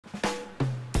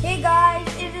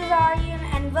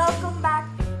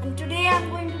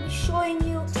showing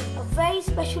you a very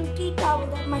special tea towel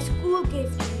that my school gave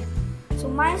to me. So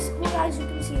my school, as you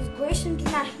can see, is Grace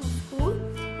International School,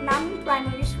 and I'm in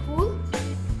primary school.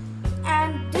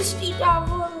 And this tea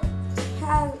towel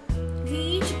has, we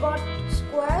each got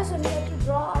squares and we had to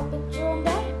draw a picture on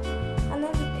that. And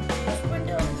then I've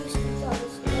printed on these tea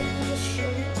towels. So let me just show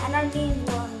you. And our names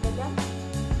were under them.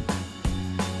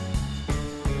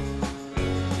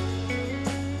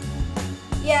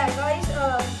 Yeah, guys,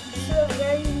 this is a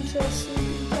very interesting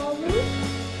tea towel.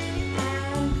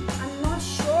 And I'm not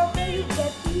sure where you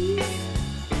get these.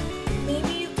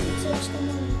 Maybe you can search them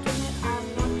on the internet. I'm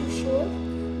not too sure.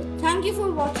 But thank you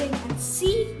for watching and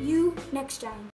see you next time.